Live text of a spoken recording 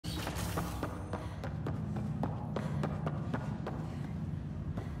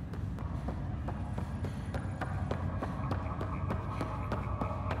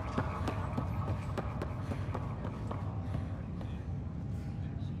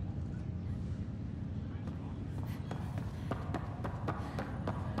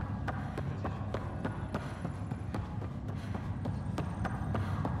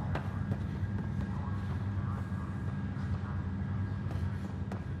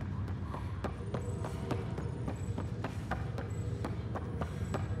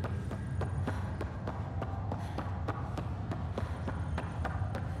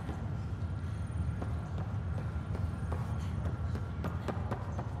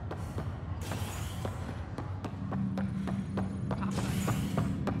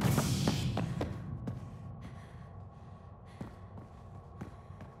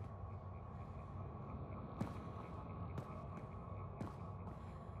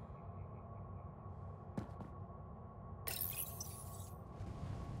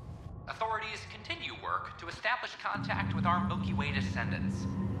authorities continue work to establish contact with our Milky Way descendants.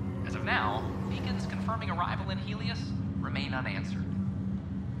 As of now, beacons confirming arrival in Helios remain unanswered.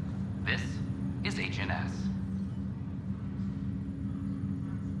 This is HNS.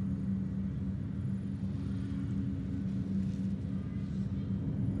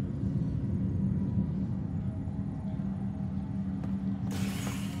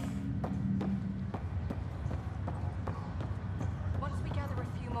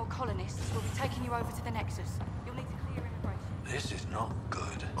 Colonists will be taking you over to the Nexus. You'll need to clear immigration. This is not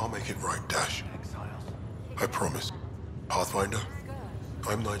good. I'll make it right, Dash. I promise. Pathfinder,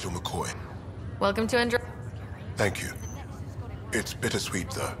 I'm Nigel McCoy. Welcome to Andromeda. Thank you. It's bittersweet,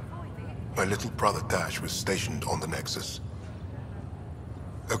 though. My little brother Dash was stationed on the Nexus.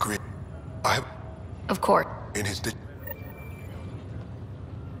 Agreed. I have... Of course. In his...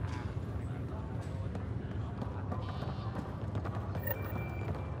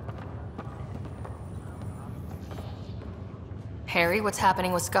 Harry, what's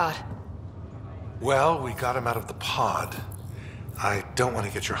happening with Scott? Well, we got him out of the pod. I don't want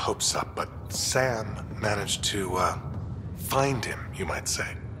to get your hopes up, but Sam managed to, find him, you might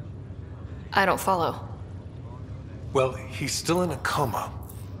say. I don't follow. Well, he's still in a coma,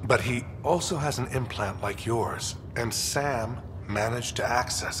 but he also has an implant like yours, and Sam managed to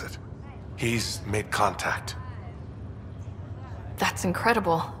access it. He's made contact. That's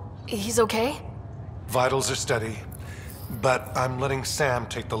incredible. He's okay? Vitals are steady, but I'm letting Sam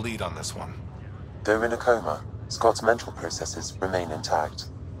take the lead on this one. Though in a coma, Scott's mental processes remain intact.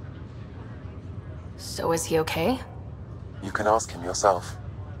 So is he okay? You can ask him yourself.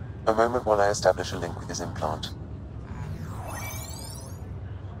 A moment while I establish a link with his implant.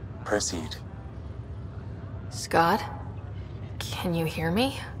 Proceed. Scott? Can you hear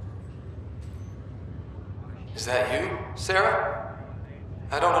me? Is that you, Sarah?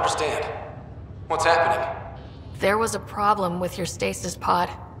 I don't understand. What's happening? There was a problem with your stasis pod.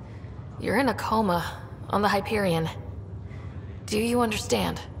 You're in a coma on the Hyperion. Do you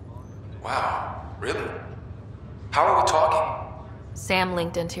understand? Wow, really? How are we talking? Sam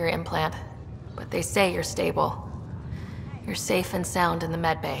linked into your implant, but they say you're stable. You're safe and sound in the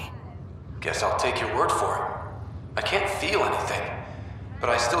medbay. Guess I'll take your word for it. I can't feel anything, but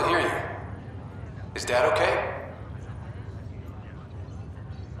I still hear you. Is Dad okay?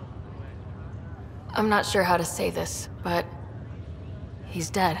 I'm not sure how to say this, but he's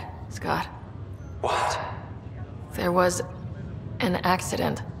dead, Scott. What? There was an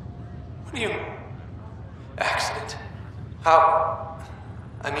accident. What do you... accident? How?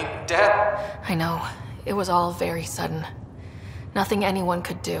 I mean, Dad... I know. It was all very sudden. Nothing anyone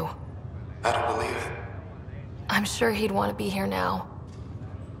could do. I don't believe it. I'm sure he'd want to be here now.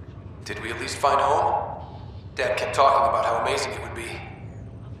 Did we at least find home? Dad kept talking about how amazing it would be.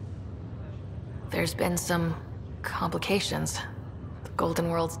 There's been some complications. The Golden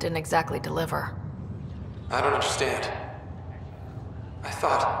Worlds didn't exactly deliver. I don't understand. I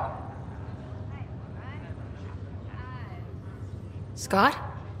thought... Scott?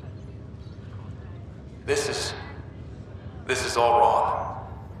 This is all wrong.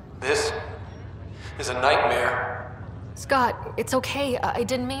 This is a nightmare. Scott, it's okay. I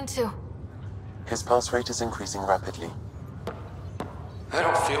didn't mean to. His pulse rate is increasing rapidly. I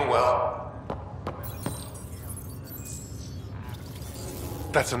don't feel well.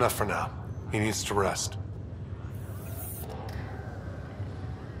 That's enough for now. He needs to rest.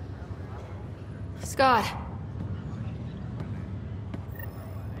 Scott.